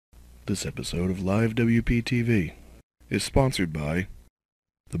This episode of Live WPTV is sponsored by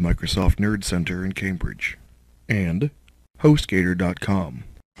the Microsoft Nerd Center in Cambridge and HostGator.com.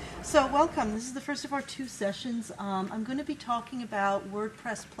 So welcome. This is the first of our two sessions. I'm going to be talking about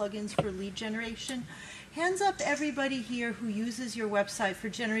WordPress plugins for lead generation. Hands up everybody here who uses your website for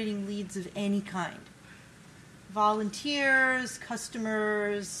generating leads of any kind. Volunteers,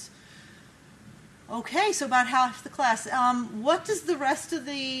 customers. Okay, so about half the class. What does the rest of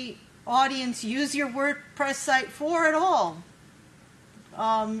the audience use your WordPress site for at all?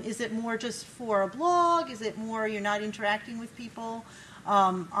 Is it more just for a blog? Is it more you're not interacting with people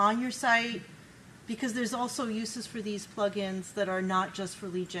on your site? Because there's also uses for these plugins that are not just for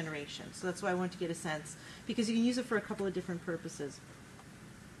lead generation. So that's why I wanted to get a sense, because you can use it for a couple of different purposes.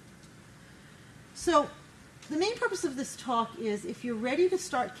 So the main purpose of this talk is if you're ready to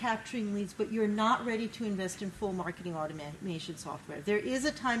start capturing leads, but you're not ready to invest in full marketing automation software, there is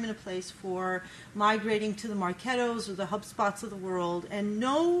a time and a place for migrating to the Marketos or the HubSpots of the world, and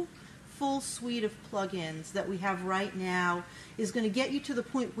no full suite of plugins that we have right now is going to get you to the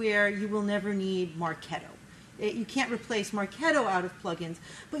point where you will never need Marketo. You can't replace Marketo out of plugins,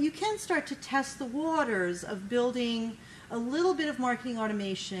 but you can start to test the waters of building a little bit of marketing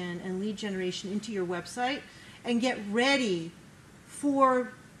automation and lead generation into your website and get ready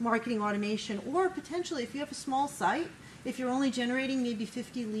for marketing automation. Or potentially, if you have a small site, if you're only generating maybe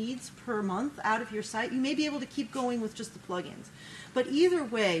 50 leads per month out of your site, you may be able to keep going with just the plugins. But either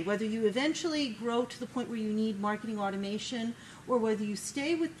way, whether you eventually grow to the point where you need marketing automation or whether you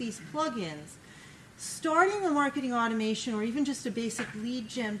stay with these plugins, starting a marketing automation or even just a basic lead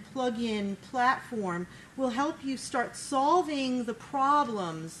gen plugin platform will help you start solving the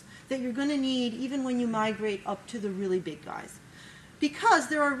problems that you're going to need even when you migrate up to the really big guys. Because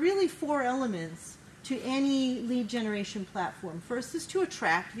there are really four elements to any lead generation platform. First is to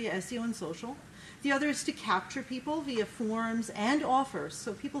attract via SEO and social. The other is to capture people via forms and offers.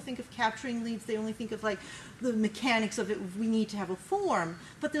 So people think of capturing leads, they only think of like the mechanics of it, we need to have a form,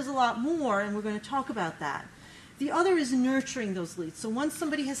 but there's a lot more, and we're going to talk about that. The other is nurturing those leads. So once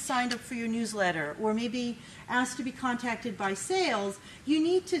somebody has signed up for your newsletter or maybe asked to be contacted by sales, you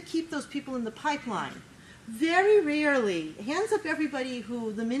need to keep those people in the pipeline. Very rarely, hands up everybody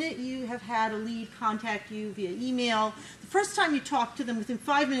who the minute you have had a lead contact you via email, the first time you talk to them, within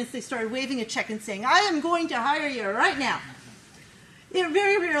 5 minutes they started waving a check and saying, I am going to hire you right now. It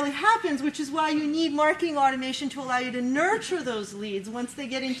very rarely happens, which is why you need marketing automation to allow you to nurture those leads once they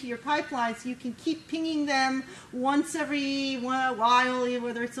get into your pipeline, so you can keep pinging them once every while,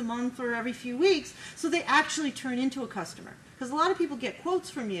 whether it's a month or every few weeks, so they actually turn into a customer. Because a lot of people get quotes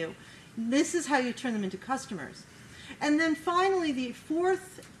from you. This is how you turn them into customers. And then finally, the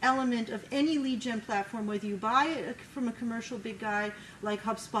fourth element of any lead gen platform, whether you buy it from a commercial big guy like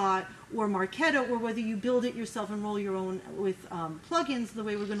HubSpot or Marketo, or whether you build it yourself and roll your own with plugins, the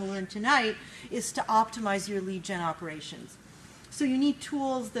way we're going to learn tonight, is to optimize your lead gen operations. So you need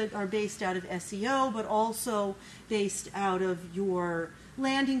tools that are based out of SEO, but also based out of your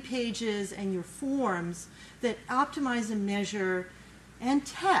landing pages and your forms that optimize and measure and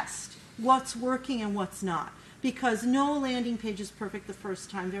test what's working and what's not. Because no landing page is perfect the first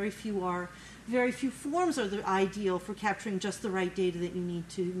time. Very few are. Very few forms are the ideal for capturing just the right data that you need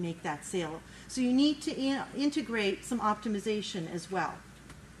to make that sale. So you need to integrate some optimization as well.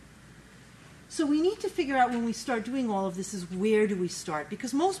 So we need to figure out when we start doing all of this is where do we start?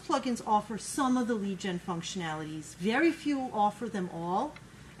 Because most plugins offer some of the lead gen functionalities. Very few offer them all,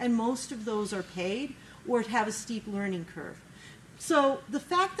 and most of those are paid or have a steep learning curve. So the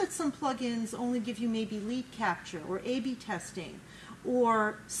fact that some plugins only give you maybe lead capture or A/B testing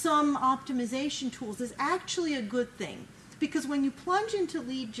or some optimization tools is actually a good thing. Because when you plunge into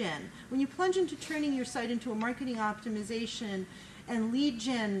lead gen, when you plunge into turning your site into a marketing optimization and lead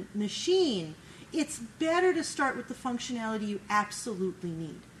gen machine, it's better to start with the functionality you absolutely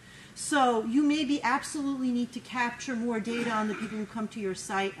need. So you maybe absolutely need to capture more data on the people who come to your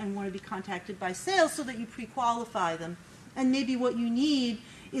site and want to be contacted by sales so that you pre-qualify them. And maybe what you need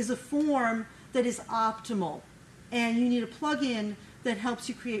is a form that is optimal. And you need a plugin that helps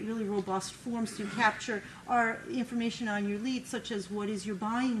you create really robust forms to capture our information on your leads, such as what is your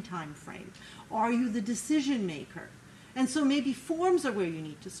buying time frame? Are you the decision maker? And so maybe forms are where you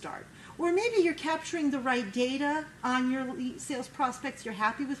need to start. Or maybe you're capturing the right data on your sales prospects. You're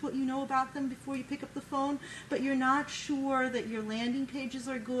happy with what you know about them before you pick up the phone, but you're not sure that your landing pages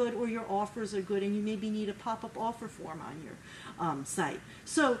are good or your offers are good, and you maybe need a pop-up offer form on your site.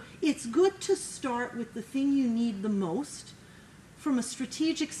 So it's good to start with the thing you need the most from a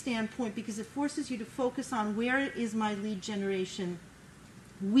strategic standpoint, because it forces you to focus on where is my lead generation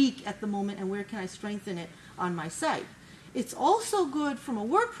weak at the moment and where can I strengthen it on my site. It's also good from a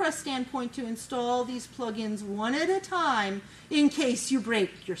WordPress standpoint to install these plugins one at a time in case you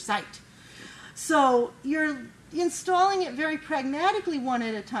break your site. So you're installing it very pragmatically one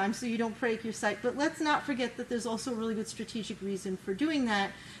at a time so you don't break your site. But let's not forget that there's also a really good strategic reason for doing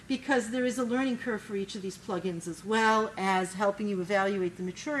that, because there is a learning curve for each of these plugins, as well as helping you evaluate the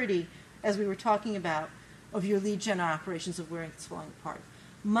maturity, as we were talking about, of your lead gen operations, of where it's falling apart.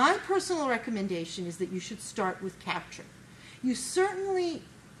 My personal recommendation is that you should start with capture. You certainly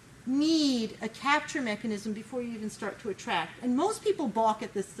need a capture mechanism before you even start to attract. And most people balk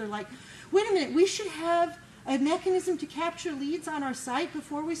at this. They're like, wait a minute, we should have a mechanism to capture leads on our site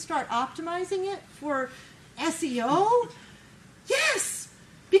before we start optimizing it for SEO? Yes!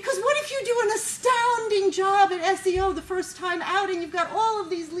 Because what if you do an astounding job at SEO the first time out and you've got all of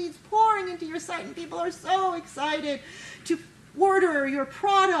these leads pouring into your site and people are so excited to order your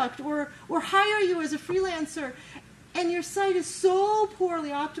product or hire you as a freelancer, and your site is so poorly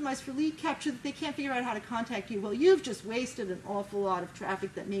optimized for lead capture that they can't figure out how to contact you? Well, you've just wasted an awful lot of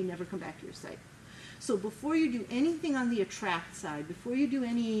traffic that may never come back to your site. So before you do anything on the attract side, before you do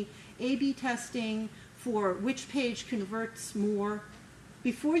any A/B testing for which page converts more,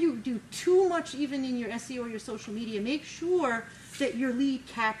 before you do too much even in your SEO or your social media, make sure that your lead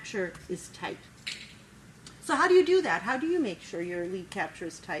capture is tight. So how do you do that? How do you make sure your lead capture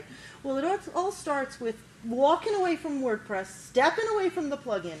is tight? Well, it all starts with walking away from WordPress, stepping away from the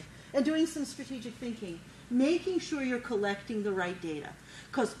plugin, and doing some strategic thinking, making sure you're collecting the right data.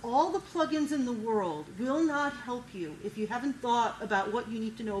 Because all the plugins in the world will not help you if you haven't thought about what you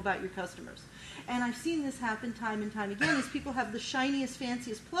need to know about your customers. And I've seen this happen time and time again, is people have the shiniest,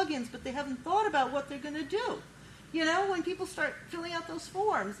 fanciest plugins, but they haven't thought about what they're going to do. You know, when people start filling out those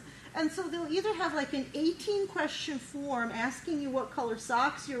forms. And so they'll either have like an 18-question form asking you what color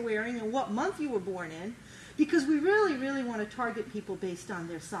socks you're wearing and what month you were born in, because we really, really want to target people based on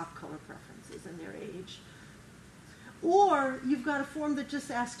their sock color preferences and their age. Or you've got a form that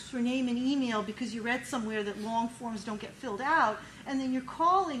just asks for name and email because you read somewhere that long forms don't get filled out, and then you're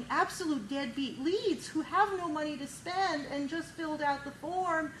calling absolute deadbeat leads who have no money to spend and just filled out the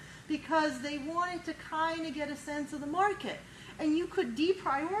form because they wanted to kind of get a sense of the market. And you could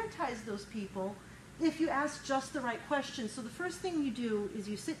deprioritize those people if you ask just the right questions. So the first thing you do is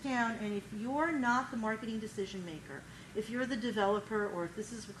you sit down, and if you're not the marketing decision maker, if you're the developer, or if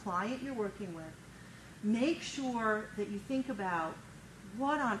this is a client you're working with, make sure that you think about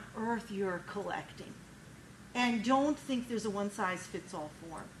what on earth you're collecting. And don't think there's a one-size-fits-all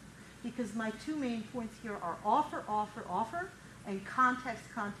form. Because my two main points here are offer, offer, offer, and context,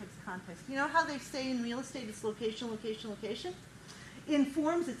 context, context. You know how they say in real estate it's location, location, location? In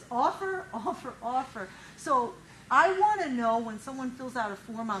forms, it's offer, offer, offer. So I want to know when someone fills out a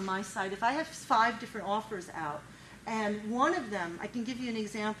form on my site, if I have 5 different offers out, and one of them, I can give you an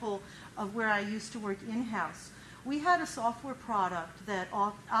example of where I used to work in-house. We had a software product that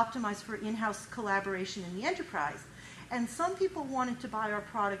optimized for in-house collaboration in the enterprise. And some people wanted to buy our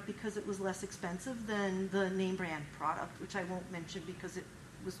product because it was less expensive than the name brand product, which I won't mention because it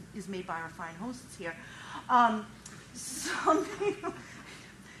is made by our fine hosts here. Some people,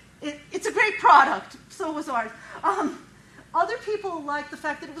 it's a great product, so was ours. Other people liked the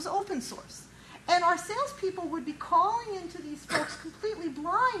fact that it was open source. And our salespeople would be calling into these folks completely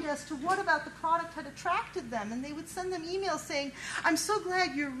blind as to what about the product had attracted them. And they would send them emails saying, I'm so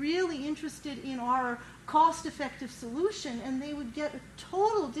glad you're really interested in our cost-effective solution. And they would get a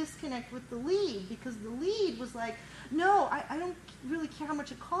total disconnect with the lead, because the lead was like, no, I don't really care how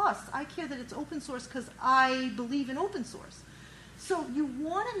much it costs. I care that it's open source because I believe in open source. So you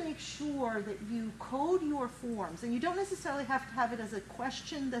want to make sure that you code your forms, and you don't necessarily have to have it as a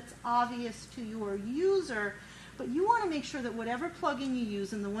question that's obvious to your user, but you want to make sure that whatever plugin you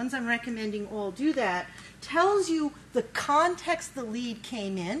use, and the ones I'm recommending all do that, tells you the context the lead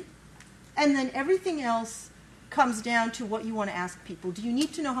came in, and then everything else comes down to what you want to ask people. Do you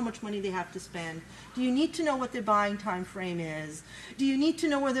need to know how much money they have to spend? Do you need to know what their buying time frame is? Do you need to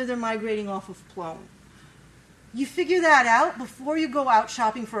know whether they're migrating off of Plone? You figure that out before you go out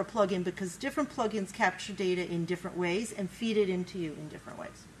shopping for a plugin, because different plugins capture data in different ways and feed it into you in different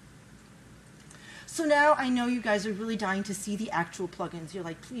ways. So now I know you guys are really dying to see the actual plugins. You're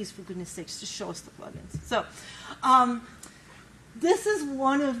like, please, for goodness sakes, just show us the plugins. So this is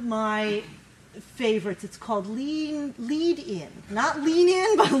one of my favorites. It's called Lead In. Not Lean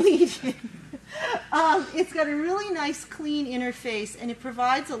In, but Lead In. It's got a really nice, clean interface, and it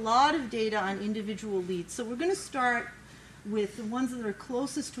provides a lot of data on individual leads. So we're going to start with the ones that are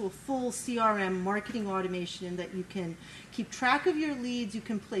closest to a full CRM marketing automation, in that you can keep track of your leads, you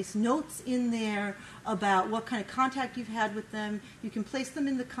can place notes in there about what kind of contact you've had with them, you can place them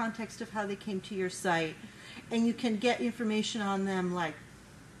in the context of how they came to your site, and you can get information on them like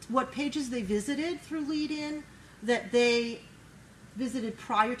what pages they visited through lead-in, that they visited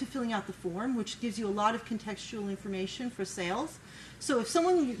prior to filling out the form, which gives you a lot of contextual information for sales. So if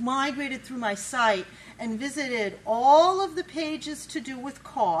someone migrated through my site and visited all of the pages to do with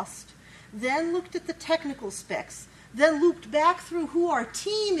cost, then looked at the technical specs, then looped back through who our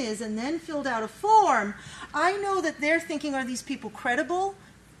team is, and then filled out a form, I know that they're thinking, are these people credible,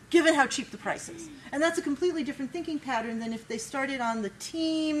 given how cheap the price is? And that's a completely different thinking pattern than if they started on the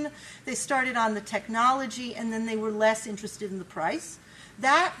team, they started on the technology, and then they were less interested in the price.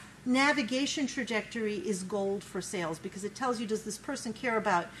 That navigation trajectory is gold for sales, because it tells you, does this person care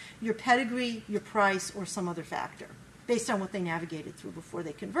about your pedigree, your price, or some other factor, based on what they navigated through before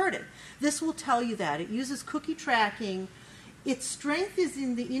they converted. This will tell you that. It uses cookie tracking. Its strength is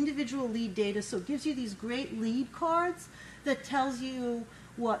in the individual lead data, so it gives you these great lead cards that tells you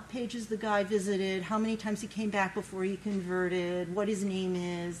what pages the guy visited, how many times he came back before he converted, what his name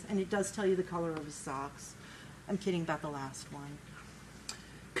is, and it does tell you the color of his socks. I'm kidding about the last one.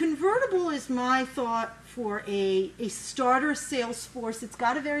 Convertible is my thought for a starter Salesforce. It's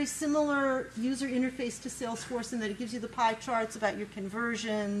got a very similar user interface to Salesforce in that it gives you the pie charts about your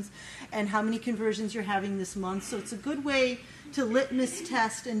conversions and how many conversions you're having this month. So it's a good way to litmus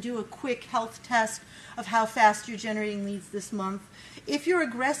test and do a quick health test of how fast you're generating leads this month. If you're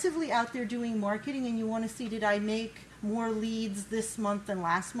aggressively out there doing marketing and you want to see, did I make more leads this month than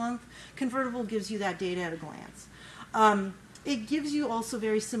last month, Convertible gives you that data at a glance. It gives you also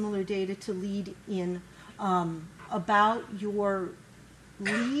very similar data to lead in about your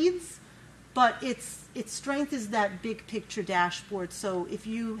leads, but its strength is that big picture dashboard. So if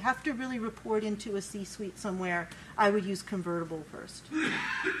you have to really report into a C-suite somewhere, I would use Convertible first.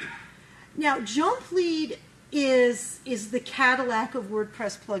 Now, Jump Lead is the Cadillac of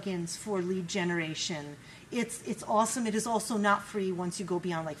WordPress plugins for lead generation. It's awesome. It is also not free once you go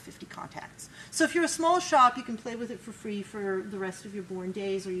beyond like 50 contacts. So if you're a small shop, you can play with it for free for the rest of your born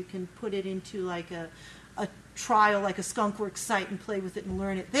days, or you can put it into like a trial, like a Skunkworks site, and play with it and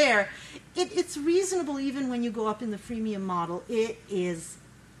learn it there. It's reasonable even when you go up in the freemium model. It is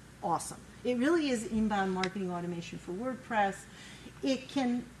awesome. It really is inbound marketing automation for WordPress.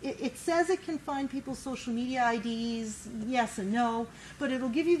 It says it can find people's social media IDs, yes and no, but it'll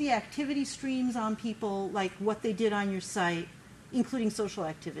give you the activity streams on people, like what they did on your site, including social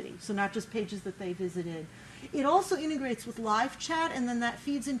activity, so not just pages that they visited. It also integrates with live chat, and then that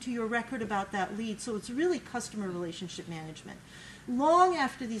feeds into your record about that lead, so it's really customer relationship management. Long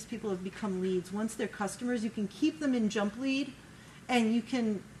after these people have become leads, once they're customers, you can keep them in Jump Lead, and you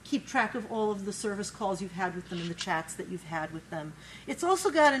can keep track of all of the service calls you've had with them and the chats that you've had with them. It's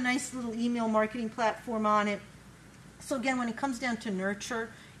also got a nice little email marketing platform on it. So again, when it comes down to nurture,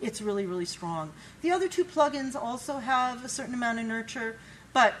 it's really, really strong. The other two plugins also have a certain amount of nurture,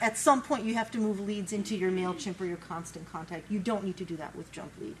 but at some point you have to move leads into your MailChimp or your Constant Contact. You don't need to do that with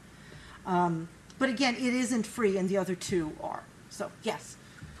Jump Lead. But again, it isn't free, and the other two are. So, yes?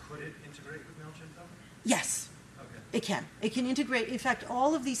 Could it integrate with MailChimp, though? Yes. It can. It can integrate. In fact,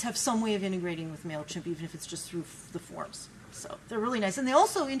 all of these have some way of integrating with MailChimp, even if it's just through the forms. So they're really nice. And they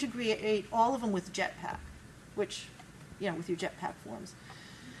also integrate all of them with Jetpack, which, with your Jetpack forms.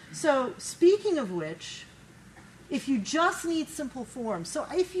 So speaking of which, if you just need simple forms, so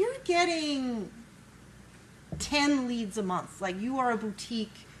if you're getting 10 leads a month, like you are a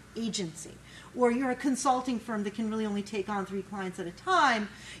boutique agency, or you're a consulting firm that can really only take on 3 clients at a time,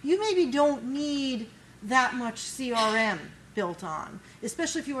 you maybe don't need that much CRM built on,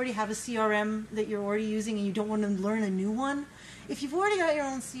 especially if you already have a CRM that you're already using and you don't want to learn a new one. If you've already got your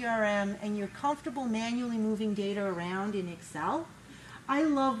own CRM and you're comfortable manually moving data around in Excel, I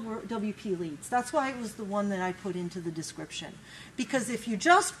love WP Leads. That's why it was the one that I put into the description. Because if you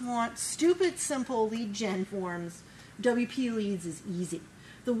just want stupid, simple lead gen forms, WP Leads is easy.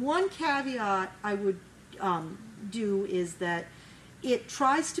 The one caveat I would do is that it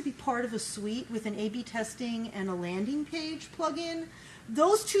tries to be part of a suite with an A/B testing and a landing page plugin.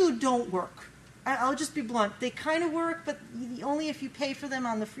 Those two don't work. I'll just be blunt. They kind of work, but only if you pay for them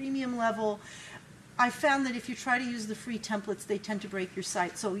on the freemium level. I found that if you try to use the free templates, they tend to break your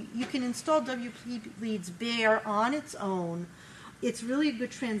site. So you can install WP Leads bare on its own. It's really a good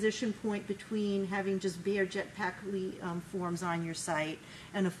transition point between having just bare Jetpack forms on your site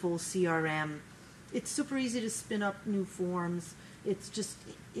and a full CRM. It's super easy to spin up new forms. It's just,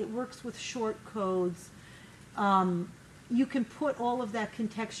 it works with short codes. you can put all of that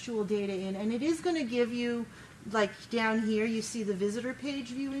contextual data in, and it is going to give you, like down here, you see the visitor page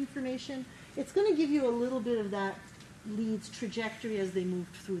view information. It's going to give you a little bit of that lead's trajectory as they move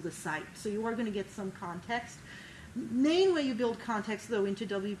through the site. So you are going to get some context. Main way you build context, though, into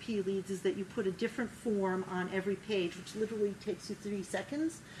WP leads is that you put a different form on every page, which literally takes you 3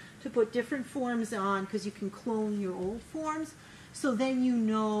 seconds to put different forms on, because you can clone your old forms. So then you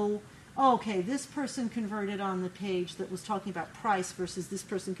know, oh, okay, this person converted on the page that was talking about price versus this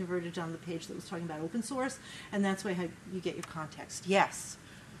person converted on the page that was talking about open source, and that's why you get your context. Yes?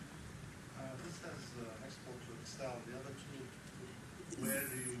 This has export to Excel. The other two, where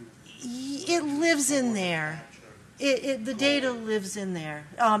do you... It lives in there. The data lives in there.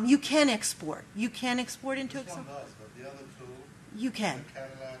 You can export. You can export into This Excel. one does, but the other two, You can. the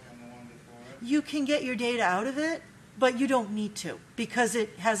Cadillac and the one before it, You can get your data out of it, but you don't need to because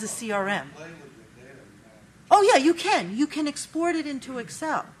it has a CRM. play with your data. Oh, yeah, you can. You can export it into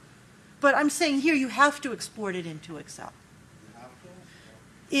Excel. But I'm saying here you have to export it into Excel You have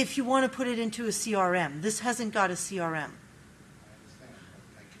to? if you want to put it into a CRM. This hasn't got a CRM. I understand,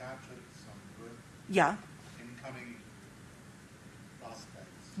 but I captured some good Yeah, incoming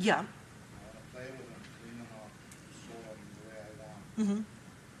prospects. yeah. I want to play with them, clean them up, sort them the way I want. hmm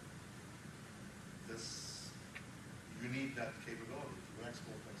This, you need that capability to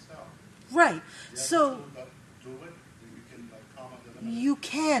export to Excel. Right. The So other two that do it, you can like comment on them. you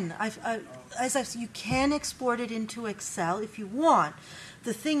can. As I've said, you can export it into Excel if you want.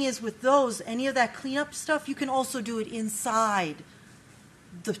 The thing is with those, any of that cleanup stuff, you can also do it inside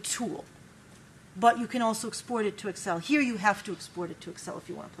the tool. But you can also export it to Excel. Here you have to export it to Excel if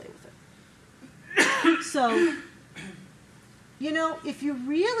you want to play with it. So, you know, if you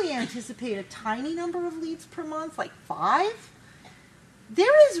really anticipate a tiny number of leads per month, like 5,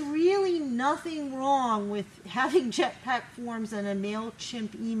 there is really nothing wrong with having Jetpack Forms and a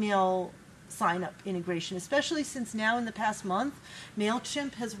MailChimp email sign-up integration, especially since now in the past month,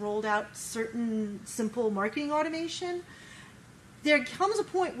 MailChimp has rolled out certain simple marketing automation. There comes a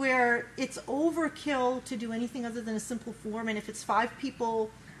point where it's overkill to do anything other than a simple form, and if it's 5 people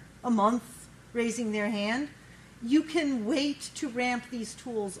a month raising their hand, you can wait to ramp these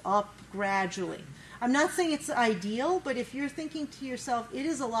tools up gradually. I'm not saying it's ideal, but if you're thinking to yourself, it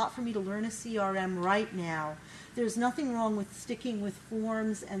is a lot for me to learn a CRM right now, there's nothing wrong with sticking with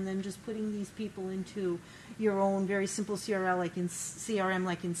forms and then just putting these people into your own very simple CRM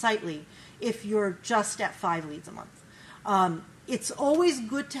like in Insightly if you're just at 5 leads a month. It's always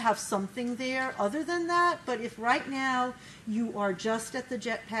good to have something there other than that, but if right now you are just at the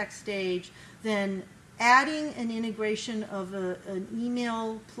Jetpack stage, then adding an integration of an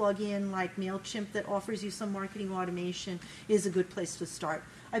email plugin like MailChimp that offers you some marketing automation is a good place to start.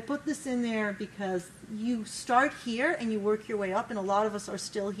 I put this in there because you start here and you work your way up, and a lot of us are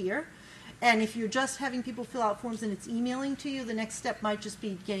still here. And if you're just having people fill out forms and it's emailing to you, the next step might just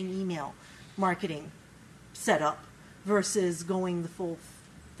be getting email marketing set up versus going the full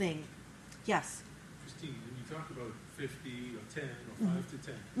thing. Yes? Christine, when you talk about 50 or 10 or 5 to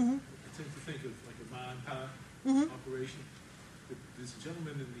 10, I tend to think of like a mom and pop operation. But there's a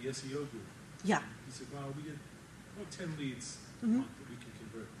gentleman in the SEO group. Yeah. He said, well, we get about 10 leads a month that we can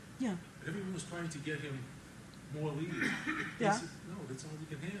convert. Yeah. And everyone was trying to get him more leads. Yeah. He said, no, that's all we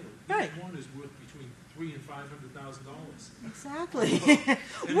can handle. Right. Each one is worth between $300,000 and $500,000. Exactly.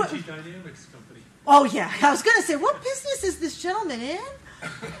 Energy Dynamics company. Oh, yeah. I was going to say, what business is this gentleman in? I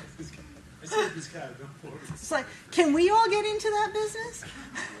said this guy, don't worry. It's like, can we all get into that business?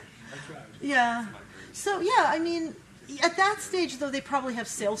 I tried. Yeah. So, yeah, I mean, at that stage, though, they probably have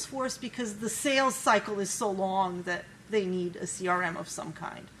Salesforce because the sales cycle is so long that they need a CRM of some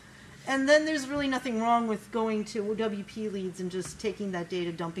kind. And then there's really nothing wrong with going to WP leads and just taking that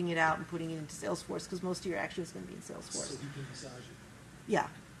data, dumping it out, and putting it into Salesforce because most of your action is going to be in Salesforce. So he can massage it. Yeah.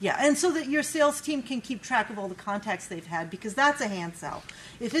 Yeah, and so that your sales team can keep track of all the contacts they've had, because that's a hand sell.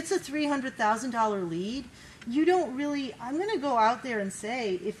 If it's a $300,000 lead, you don't really, I'm going to go out there and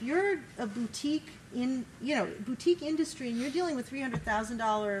say, if you're a boutique boutique industry and you're dealing with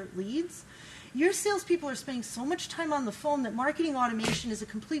 $300,000 leads, your salespeople are spending so much time on the phone that marketing automation is a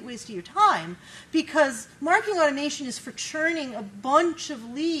complete waste of your time, because marketing automation is for churning a bunch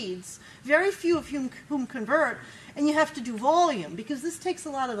of leads, very few of whom convert, and you have to do volume, because this takes a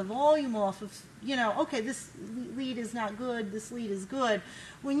lot of the volume off of, okay, this lead is not good, this lead is good.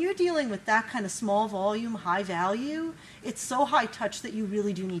 When you're dealing with that kind of small volume, high value, it's so high touch that you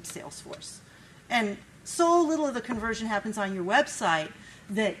really do need Salesforce. And so little of the conversion happens on your website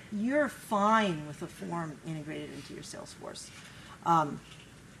that you're fine with a form integrated into your Salesforce.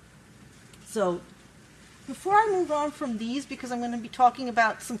 So Before I move on from these, because I'm going to be talking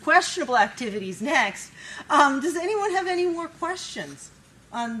about some questionable activities next, does anyone have any more questions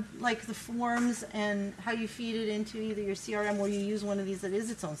on like the forms and how you feed it into either your CRM or you use one of these that is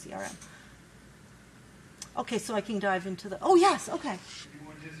its own CRM? Okay, so I can dive into the, oh yes, okay. You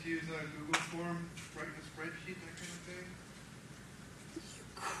want to just use a Google form, write in a spreadsheet, that kind of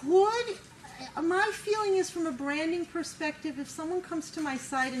thing? My feeling is from a branding perspective, if someone comes to my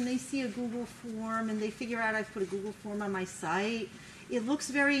site and they see a Google form and they figure out I've put a Google form on my site, it looks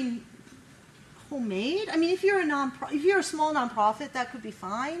very homemade. I mean, if you're a small nonprofit, that could be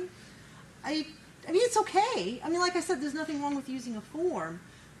fine. I mean, it's okay. I mean, like I said, there's nothing wrong with using a form.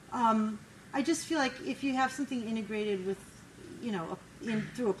 I just feel like if you have something integrated with, you know,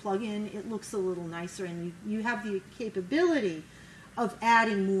 through a plugin, it looks a little nicer, and you have the capability of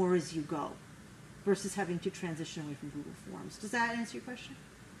adding more as you go, versus having to transition away from Google Forms. Does that answer your question?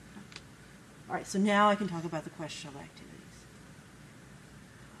 Okay. All right, so now I can talk about the questionable activities.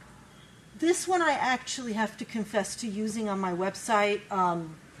 This one I actually have to confess to using on my website.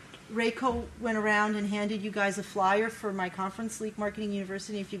 Reiko went around and handed you guys a flyer for my conference, Sleek Marketing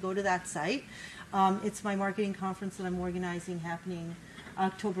University. If you go to that site, it's my marketing conference that I'm organizing happening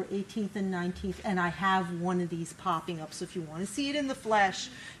October 18th and 19th, and I have one of these popping up. So if you want to see it in the flesh,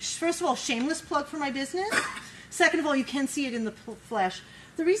 first of all, shameless plug for my business. Second of all, you can see it in the flesh.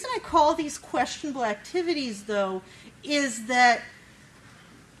 The reason I call these questionable activities, though, is that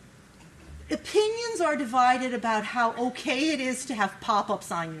opinions are divided about how okay it is to have pop-ups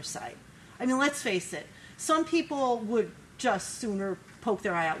on your site. I mean, let's face it. Some people would just sooner poke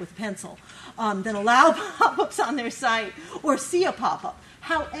their eye out with a pencil than allow pop-ups on their site or see a pop-up.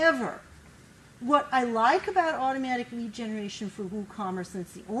 However, what I like about automatic lead generation for WooCommerce, and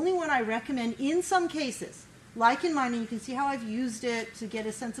it's the only one I recommend in some cases, like in mine, and you can see how I've used it to get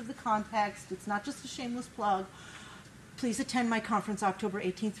a sense of the context. It's not just a shameless plug. Please attend my conference October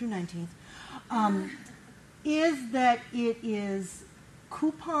 18th through 19th. Is that it is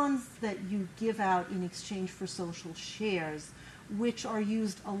coupons that you give out in exchange for social shares, which are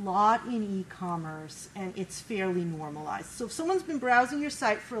used a lot in e-commerce, and it's fairly normalized. So if someone's been browsing your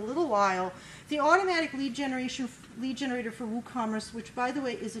site for a little while, the automatic lead generator for WooCommerce, which, by the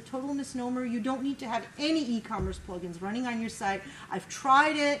way, is a total misnomer. You don't need to have any e-commerce plugins running on your site. I've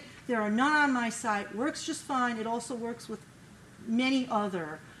tried it. There are none on my site. Works just fine. It also works with many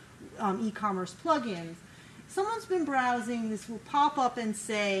other e-commerce plugins. Someone's been browsing, this will pop up and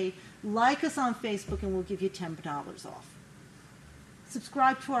say, like us on Facebook and we'll give you $10 off.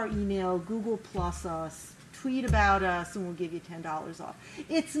 Subscribe to our email, Google Plus us, tweet about us, and we'll give you $10 off.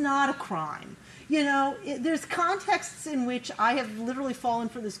 It's not a crime. You know, there's contexts in which I have literally fallen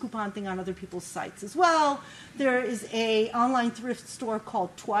for this coupon thing on other people's sites as well. There is a online thrift store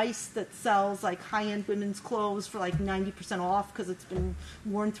called Twice that sells like high-end women's clothes for like 90% off because it's been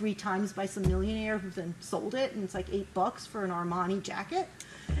worn 3 times by some millionaire who then sold it, and it's like $8 for an Armani jacket.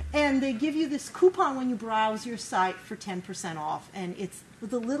 And they give you this coupon when you browse your site for 10% off, and it's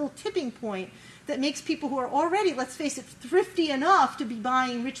with a little tipping point that makes people who are already, let's face it, thrifty enough to be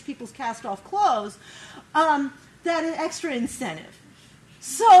buying rich people's cast-off clothes, that an extra incentive.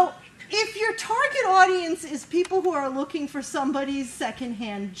 So if your target audience is people who are looking for somebody's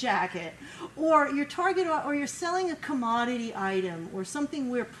secondhand jacket, or your target, or you're selling a commodity item, or something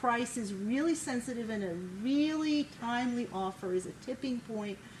where price is really sensitive and a really timely offer is a tipping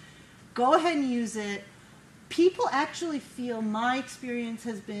point, go ahead and use it. People actually feel, my experience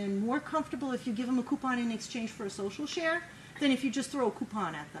has been, more comfortable if you give them a coupon in exchange for a social share than if you just throw a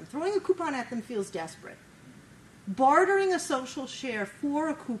coupon at them. Throwing a coupon at them feels desperate. Bartering a social share for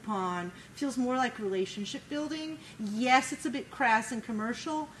a coupon feels more like relationship building. Yes, it's a bit crass and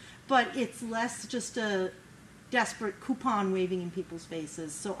commercial, but it's less just a desperate coupon waving in people's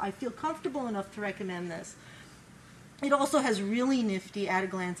faces. So I feel comfortable enough to recommend this. It also has really nifty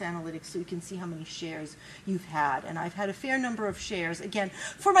at-a-glance analytics so you can see how many shares you've had. And I've had a fair number of shares, again,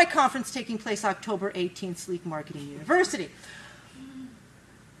 for my conference taking place October 18th, Sleek Marketing University.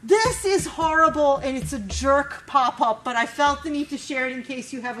 This is horrible, and it's a jerk pop-up, but I felt the need to share it in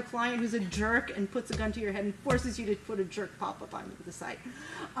case you have a client who's a jerk and puts a gun to your head and forces you to put a jerk pop-up on the site.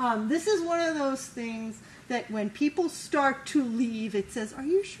 This is one of those things that when people start to leave, it says, are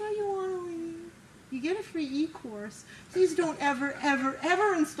you sure you want to leave? You get a free e-course. Please don't ever, ever,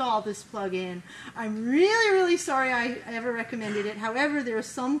 ever install this plugin. I'm really, really sorry I ever recommended it. However, there are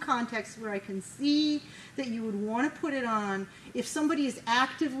some contexts where I can see that you would want to put it on if somebody is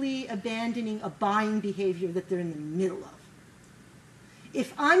actively abandoning a buying behavior that they're in the middle of.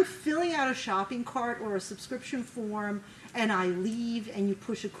 If I'm filling out a shopping cart or a subscription form and I leave and you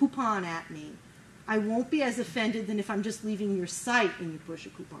push a coupon at me, I won't be as offended than if I'm just leaving your site and you push a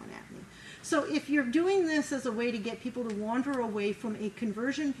coupon at me. So if you're doing this as a way to get people to wander away from a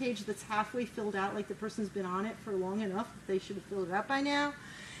conversion page that's halfway filled out, like the person's been on it for long enough, they should have filled it out by now,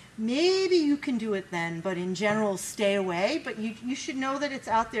 maybe you can do it then, but in general, stay away. But you should know that it's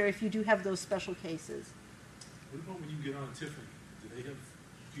out there if you do have those special cases. What about when you get on Tiffany? Do they have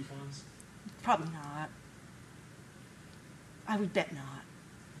coupons? Probably not. I would bet not.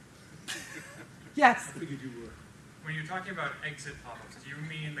 Yes? I figured you were. When you're talking about exit pop-ups, do you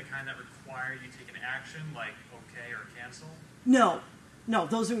mean the kind that require you take an action, like okay or cancel? No. No,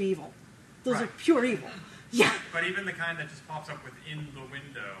 those are evil. Those are Right. pure evil. Yeah. But even the kind that just pops up within the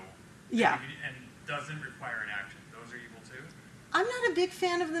window Yeah. and doesn't require an action, those are evil too? I'm not a big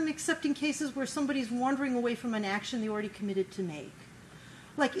fan of them except in cases where somebody's wandering away from an action they already committed to make.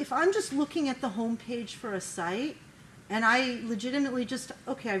 Like if I'm just looking at the home page for a site and I legitimately just,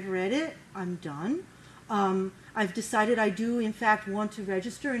 okay, I've read it, I'm done. I've decided I do, in fact, want to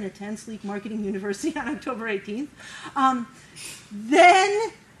register and attend Sleek Marketing University on October 18th.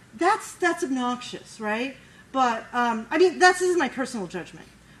 Then that's obnoxious, right? But, I mean, this is my personal judgment.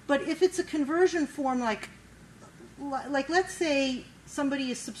 But if it's a conversion form, like let's say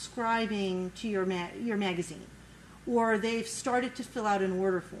somebody is subscribing to your magazine, or they've started to fill out an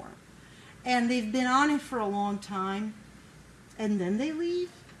order form, and they've been on it for a long time, and then they leave,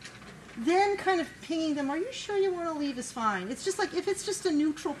 then kind of pinging them, are you sure you want to leave is fine. It's just like, if it's just a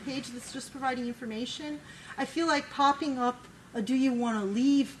neutral page that's just providing information, I feel like popping up a do you want to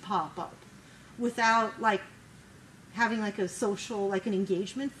leave pop-up without like having like a social, like an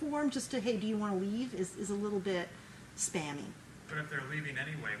engagement form, just to, hey, do you want to leave, is a little bit spammy. But if they're leaving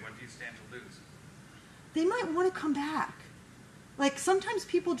anyway, what do you stand to lose? They might want to come back. Like sometimes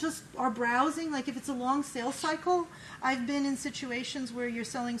people just are browsing, like if it's a long sales cycle, I've been in situations where you're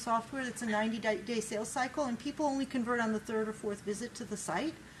selling software that's a 90-day sales cycle and people only convert on the third or fourth visit to the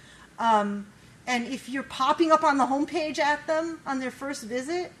site. And if you're popping up on the homepage at them on their first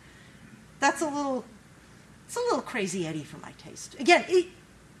visit, it's a little crazy Eddie for my taste. Again,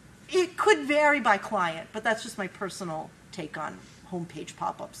 it could vary by client, but that's just my personal take on homepage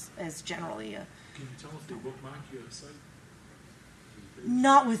pop-ups as generally a... Can you tell if they bookmark your site?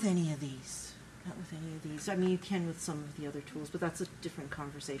 Not with any of these. Not with any of these. I mean, you can with some of the other tools, but that's a different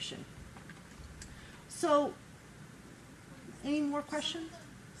conversation. So, any more questions?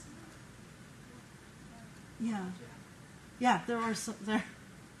 Yeah. Yeah, there are some, there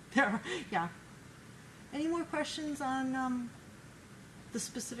are, yeah. Any more questions on the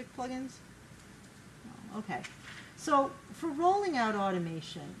specific plugins? No. Okay. So, for rolling out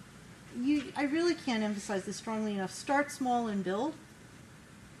automation, I really can't emphasize this strongly enough. Start small and build.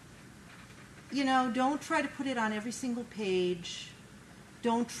 You know, don't try to put it on every single page.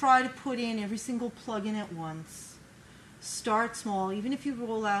 Don't try to put in every single plugin at once. Start small. Even if you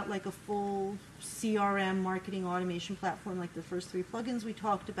roll out like a full CRM marketing automation platform like the first 3 plugins we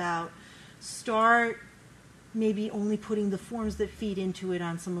talked about, start maybe only putting the forms that feed into it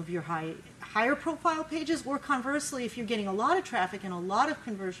on some of your higher profile pages, or conversely, if you're getting a lot of traffic and a lot of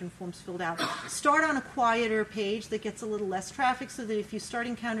conversion forms filled out, start on a quieter page that gets a little less traffic, so that if you start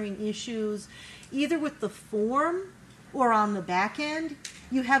encountering issues either with the form or on the back end,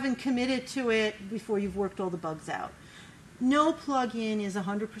 you haven't committed to it before you've worked all the bugs out. No plugin is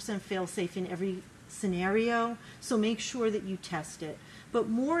 100% fail-safe in every scenario, so make sure that you test it. But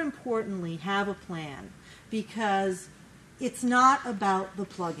more importantly, have a plan, because it's not about the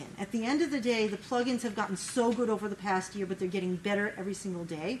plugin. At the end of the day, the plugins have gotten so good over the past year, but they're getting better every single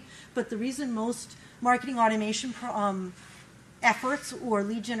day. But the reason most marketing automation efforts or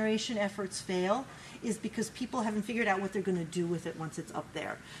lead generation efforts fail is because people haven't figured out what they're going to do with it once it's up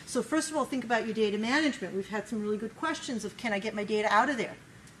there. So first of all, think about your data management. We've had some really good questions of, can I get my data out of there?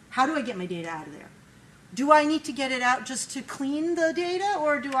 How do I get my data out of there? Do I need to get it out just to clean the data,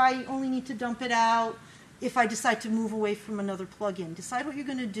 or do I only need to dump it out if I decide to move away from another plugin? Decide what you're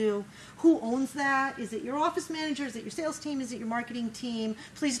going to do. Who owns that? Is it your office manager? Is it your sales team? Is it your marketing team?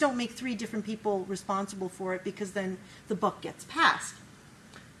 Please don't make 3 different people responsible for it, because then the buck gets passed.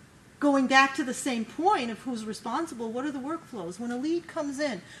 Going back to the same point of who's responsible, what are the workflows? When a lead comes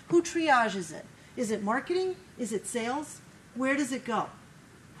in, who triages it? Is it marketing? Is it sales? Where does it go?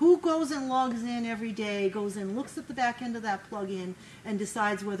 Who goes and logs in every day, goes in, looks at the back end of that plugin, and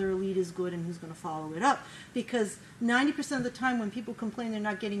decides whether a lead is good and who's going to follow it up? Because 90% of the time when people complain they're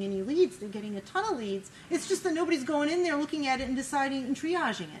not getting any leads, they're getting a ton of leads. It's just that nobody's going in there looking at it and deciding and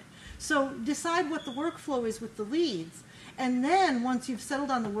triaging it. So decide what the workflow is with the leads. And then once you've settled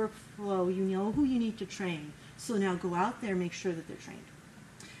on the workflow, you know who you need to train. So now go out there and make sure that they're trained.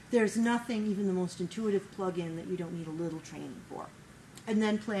 There's nothing, even the most intuitive plugin, that you don't need a little training for. And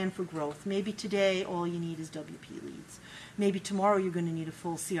then plan for growth. Maybe today all you need is WP leads. Maybe tomorrow you're going to need a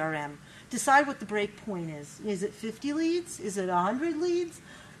full CRM. Decide what the break point is. Is it 50 leads? Is it 100 leads?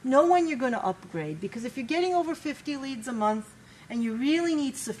 Know when you're going to upgrade, because if you're getting over 50 leads a month and you really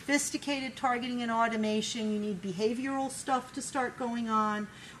need sophisticated targeting and automation, you need behavioral stuff to start going on,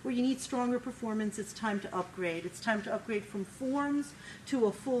 or you need stronger performance, it's time to upgrade. It's time to upgrade from forms to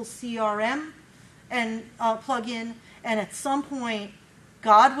a full CRM and plug-in, and at some point,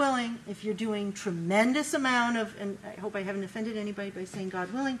 God willing, if you're doing tremendous amount of, and I hope I haven't offended anybody by saying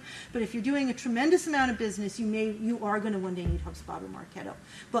God willing, but if you're doing a tremendous amount of business, you are going to one day need HubSpot or Marketo.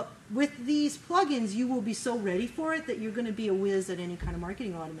 But with these plugins, you will be so ready for it that you're going to be a whiz at any kind of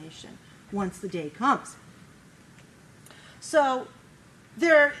marketing automation once the day comes. So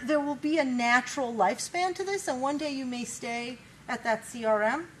there will be a natural lifespan to this, and one day you may stay at that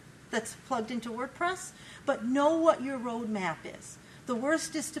CRM that's plugged into WordPress, but know what your roadmap is. The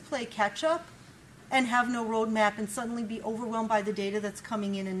worst is to play catch-up and have no roadmap and suddenly be overwhelmed by the data that's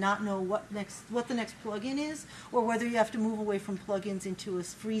coming in and not know what the next plugin is, or whether you have to move away from plugins into a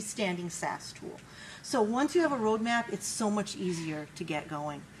freestanding SaaS tool. So once you have a roadmap, it's so much easier to get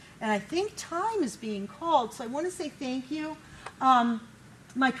going. And I think time is being called, so I want to say thank you.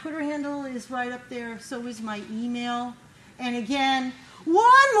 My Twitter handle is right up there, so is my email. And again,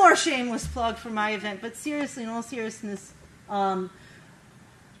 one more shameless plug for my event, but seriously, in all seriousness,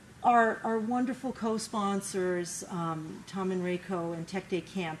 our wonderful co-sponsors, Tom and Rayco and Tech Day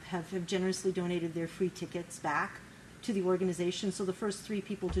Camp, have generously donated their free tickets back to the organization. So the first 3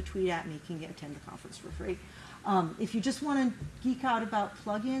 people to tweet at me can attend the conference for free. If you just want to geek out about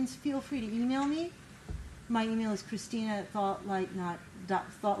plugins, feel free to email me. My email is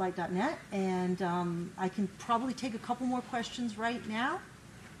christina@thoughtlight.net, and I can probably take a couple more questions right now.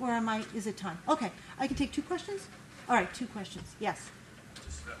 Or is it time? Okay, I can take 2 questions? All right, 2 questions. Yes?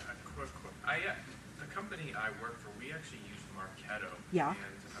 Just a quick. The company I work for, we actually use Marketo. Yeah. And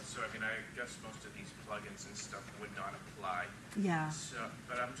so, I guess most of these plugins and stuff would not apply. Yeah. So,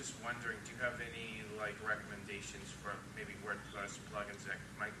 but I'm just wondering, do you have any recommendations for maybe WordPress plugins that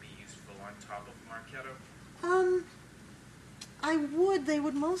might be useful on top of Marketo? They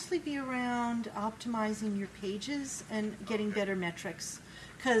would mostly be around optimizing your pages and getting better metrics.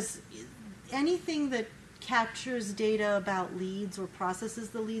 Because anything that captures data about leads or processes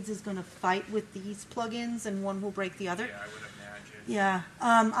the leads is going to fight with these plugins, and one will break the other. Yeah, I would imagine. Yeah.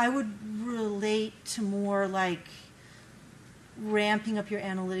 I would relate to more like ramping up your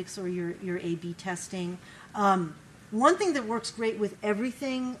analytics or your A/B testing. One thing that works great with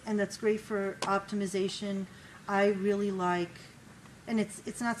everything, and that's great for optimization, I really like, and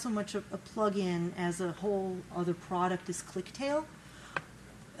it's not so much a plugin as a whole other product, is ClickTail.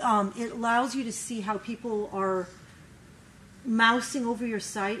 It allows you to see how people are mousing over your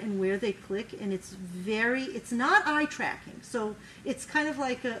site and where they click, and it's not eye tracking. So it's kind of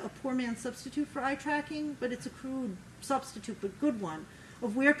like a poor man's substitute for eye tracking, but it's a crude substitute, but good one,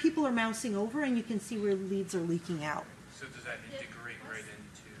 of where people are mousing over, and you can see where leads are leaking out. So does that integrate right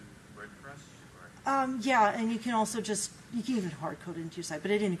into WordPress? Or? Yeah, and you can also you can even hard code it into your site,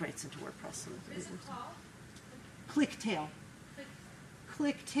 but it integrates into WordPress. So What is it called? ClickTail.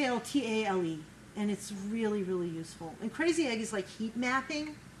 ClickTail, T-A-L-E, and it's really, really useful. And Crazy Egg is like heat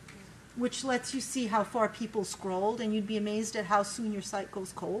mapping, which lets you see how far people scrolled, and you'd be amazed at how soon your site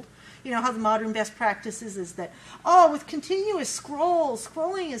goes cold. You know how the modern best practices is that, with continuous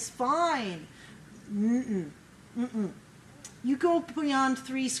scrolling is fine. You go beyond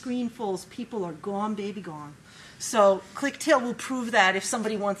 3 screenfuls, people are gone, baby, gone. So ClickTail will prove that if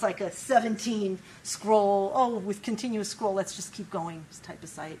somebody wants like a 17 scroll, with continuous scroll, let's just keep going type of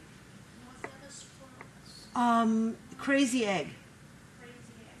site. What's the other scrolls? Crazy Egg.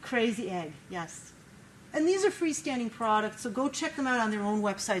 Crazy Egg, yes. And these are freestanding products, so go check them out on their own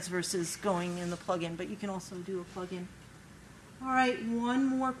websites versus going in the plugin, but you can also do a plugin. All right, one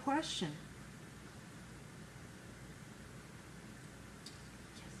more question.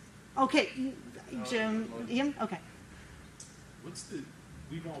 Okay, Jim, Ian? Okay.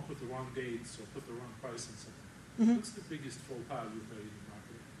 We've all put the wrong dates or put the wrong price on something. Mm-hmm. What's the biggest faux pas you've made in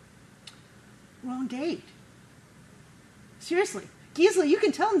marketing? Wrong date. Seriously. Gisela, you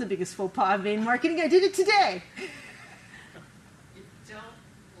can tell them the biggest faux pas I've made in marketing. I did it today. You don't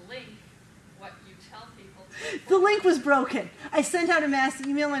link what you tell people. The link was broken. I sent out a mass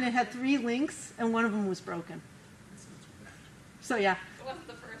email and it had 3 links, and one of them was broken. So yeah. It wasn't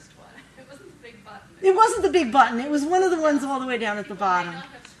the first one. It wasn't the big button. It wasn't the big button. It was one of the ones all the way down at the People bottom. might not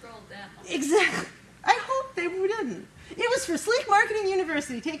have scrolled down. Exactly. I hope they didn't. It was for Sleek Marketing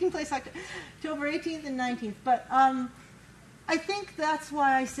University, taking place October 18th and 19th. But I think that's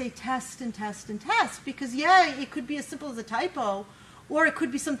why I say test and test and test, because, yeah, it could be as simple as a typo, or it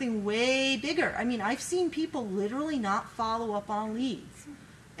could be something way bigger. I mean, I've seen people literally not follow up on leads.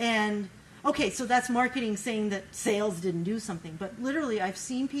 And, okay, so that's marketing saying that sales didn't do something. But literally, I've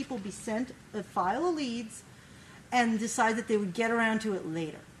seen people be sent a file of leads and decide that they would get around to it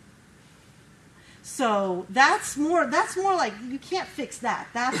later. So that's more like, you can't fix that.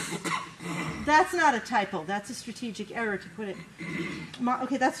 That's not a typo. That's a strategic error, to put it.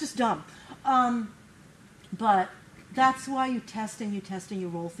 Okay, that's just dumb. But that's why you test and you test and you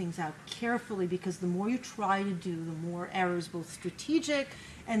roll things out carefully, because the more you try to do, the more errors, both strategic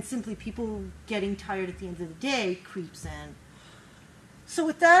and simply people getting tired at the end of the day, creeps in. So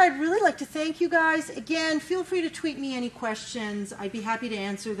with that, I'd really like to thank you guys. Again, feel free to tweet me any questions. I'd be happy to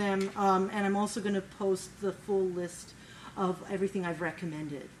answer them. And I'm also going to post the full list of everything I've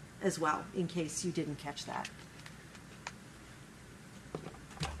recommended as well, in case you didn't catch that.